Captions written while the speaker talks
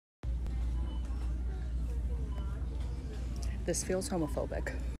This feels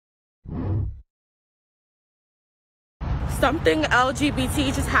homophobic. Something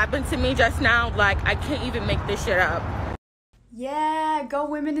LGBT just happened to me just now. Like, I can't even make this shit up. Yeah, go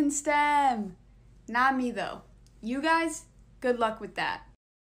women in STEM. Not me, though. You guys, good luck with that.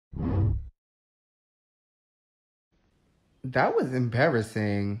 That was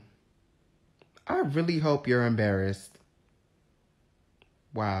embarrassing. I really hope you're embarrassed.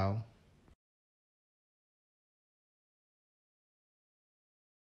 Wow.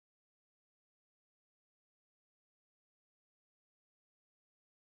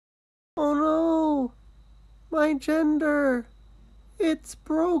 Oh no! My gender! It's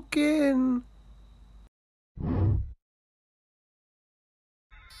broken!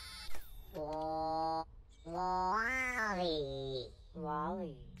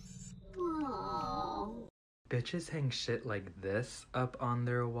 Wally. Bitches hang shit like this up on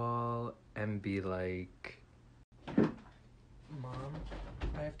their wall and be like, Mom,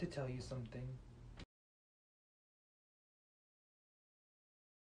 I have to tell you something.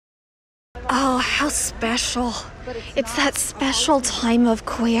 Oh, how special. It's that special time of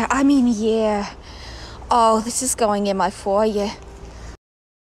queer. I mean, yeah. Oh, this is going in my foyer.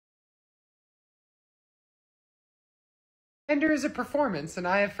 Gender is a performance, and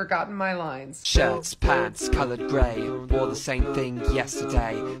I have forgotten my lines. Shirts, pants, coloured grey. Wore the same thing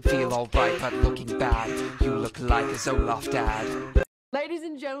yesterday. Feel alright but looking bad. You look like a Zoloft dad. Ladies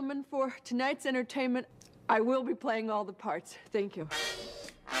and gentlemen, for tonight's entertainment, I will be playing all the parts. Thank you.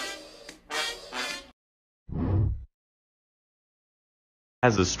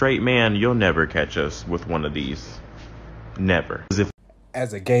 As a straight man, you'll never catch us with one of these. Never.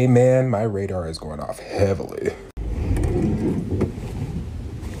 As a gay man, my radar is going off heavily.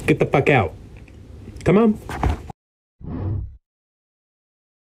 Get the fuck out. Come on.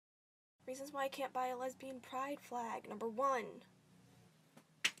 Reasons why I can't buy a lesbian pride flag. Number 1,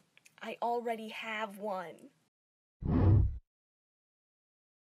 I already have one.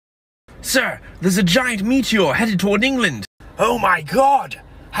 Sir, there's a giant meteor headed toward England. Oh my god!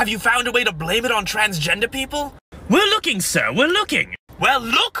 Have you found a way to blame it on transgender people? We're looking, sir, we're looking! Well,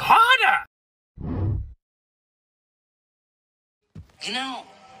 look harder! You know,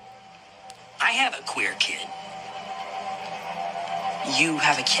 I have a queer kid. You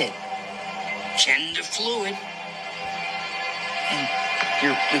have a kid. Gender fluid. And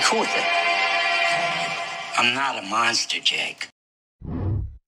you're cool with it. I'm not a monster, Jake.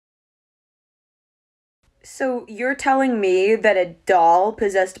 So you're telling me that a doll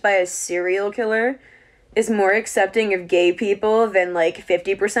possessed by a serial killer is more accepting of gay people than like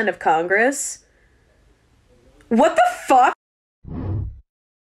 50% of Congress? What the fuck?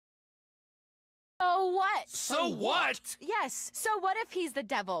 So what? So what? Yes, so what if he's the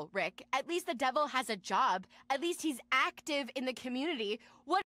devil, Rick? At least the devil has a job. At least he's active in the community.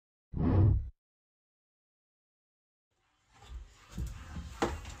 What?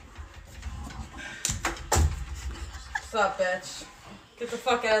 What's up, bitch? Get the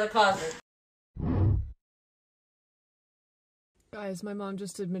fuck out of the closet. Guys, my mom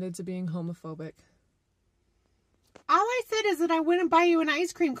just admitted to being homophobic. All I said is that I wouldn't buy you an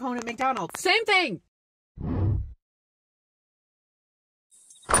ice cream cone at McDonald's. Same thing!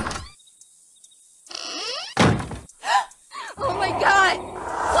 Oh my god!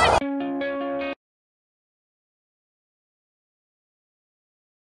 What?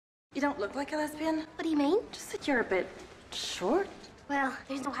 You don't look like a lesbian? What do you mean? Just that you're a bit short. Well,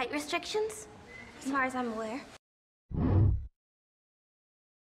 there's no height restrictions, as far as I'm aware.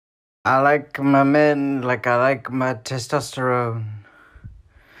 I like my men like I like my testosterone.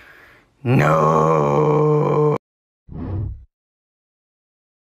 No!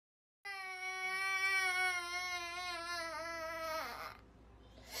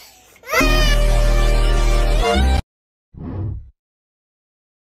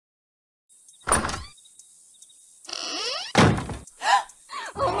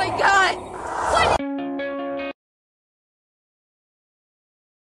 Oh my god! What?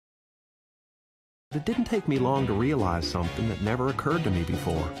 It didn't take me long to realize something that never occurred to me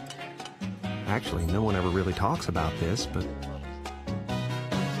before. Actually, no one ever really talks about this, but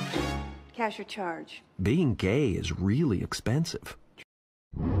Cash or charge? being gay is really expensive.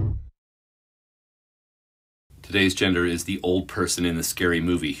 Today's gender is the old person in the scary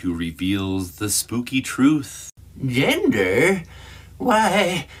movie who reveals the spooky truth. Gender?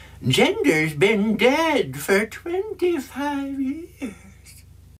 Why, gender's been dead for 25 years.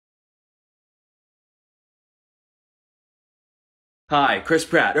 Hi, Chris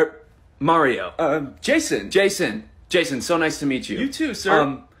Pratt. Mario. Jason, so nice to meet you. You too,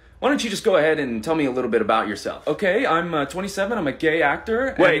 sir. Why don't you just go ahead and tell me a little bit about yourself? Okay, I'm 27. I'm a gay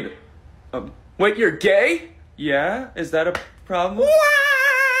actor. Wait. And, Wait, you're gay? yeah, is that a problem?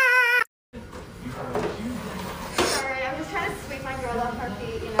 Sorry, I'm just trying to sweep my girl off her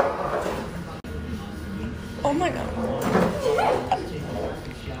feet, you know. Oh my god.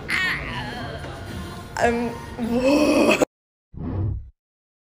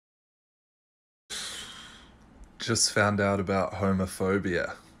 Just found out about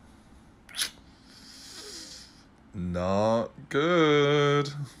homophobia. Not good.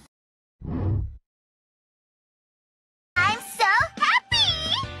 I'm so happy!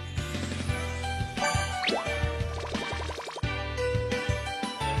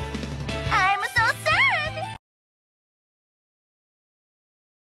 I'm so sad!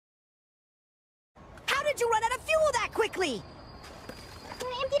 How did you run out of fuel that quickly?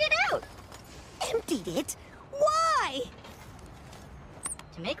 I emptied it out. Emptied it? Why?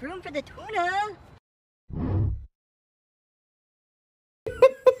 To make room for the tuna.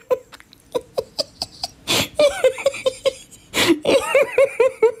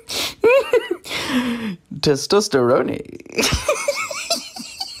 Testosterone.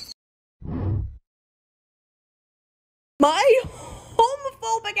 My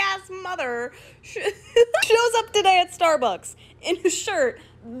homophobic ass mother shows up today at Starbucks in a shirt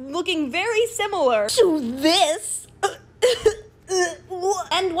looking very similar to this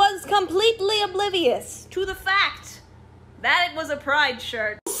and was completely oblivious to the fact that it was a pride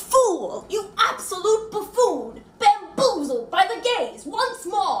shirt. Fool! You absolute buffoon! Bamboozled by the gays once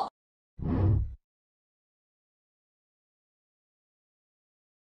more!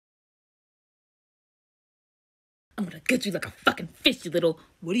 I'm gonna get you like a fucking fish, you little...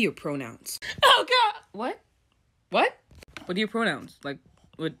 What are your pronouns? Oh, God! What? What? What are your pronouns? Like,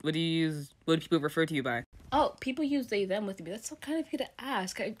 what do you use... What do people refer to you by? Oh, people use they, them with me. That's so kind of you to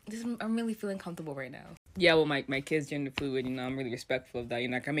ask. I'm really feeling comfortable right now. Yeah, well, my kid's gender fluid, you know, I'm really respectful of that. You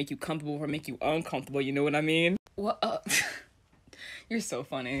know, I can make you comfortable or make you uncomfortable, you know what I mean? What? You're so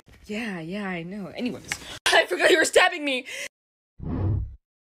funny. Yeah, I know. Anyways, I forgot you were stabbing me!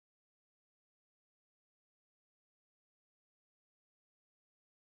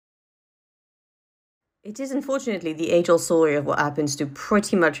 It is unfortunately the age-old story of what happens to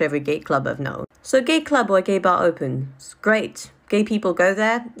pretty much every gay club I've known. So gay club or a gay bar opens. Great. Gay people go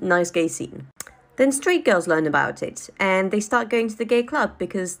there, nice gay scene. Then straight girls learn about it, and they start going to the gay club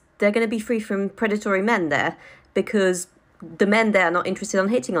because they're going to be free from predatory men there, because the men there are not interested in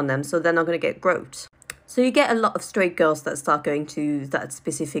hitting on them, so they're not going to get groped. So you get a lot of straight girls that start going to that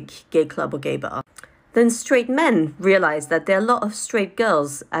specific gay club or gay bar. Then straight men realize that there are a lot of straight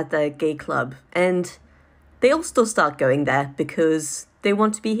girls at the gay club, and they also start going there because they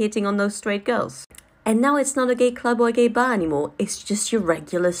want to be hitting on those straight girls. And now it's not a gay club or a gay bar anymore, it's just your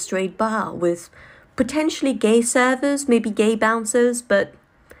regular straight bar with potentially gay servers, maybe gay bouncers, but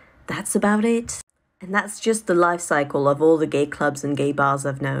that's about it. And that's just the life cycle of all the gay clubs and gay bars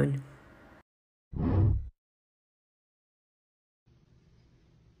I've known.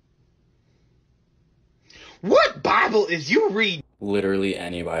 What Bible is you reading? Literally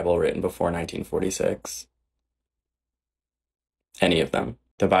any Bible written before 1946. Any of them.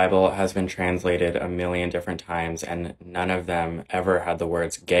 The Bible has been translated a million different times, and none of them ever had the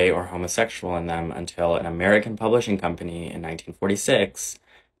words gay or homosexual in them until an American publishing company in 1946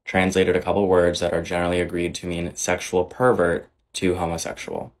 translated a couple words that are generally agreed to mean sexual pervert to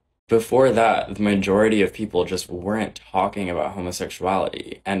homosexual. Before that, the majority of people just weren't talking about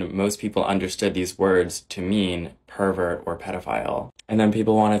homosexuality, and most people understood these words to mean pervert or pedophile. And then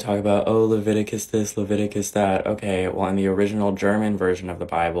people want to talk about, oh, Leviticus this, Leviticus that. Okay, well, in the original German version of the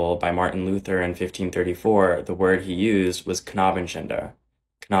Bible by Martin Luther in 1534, the word he used was Knabenschänder.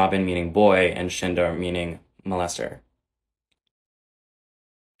 Knaben meaning boy, and Schänder meaning molester.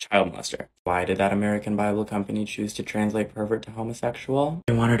 Child molester. Why did that American Bible company choose to translate pervert to homosexual?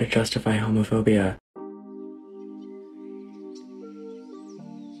 They wanted to justify homophobia.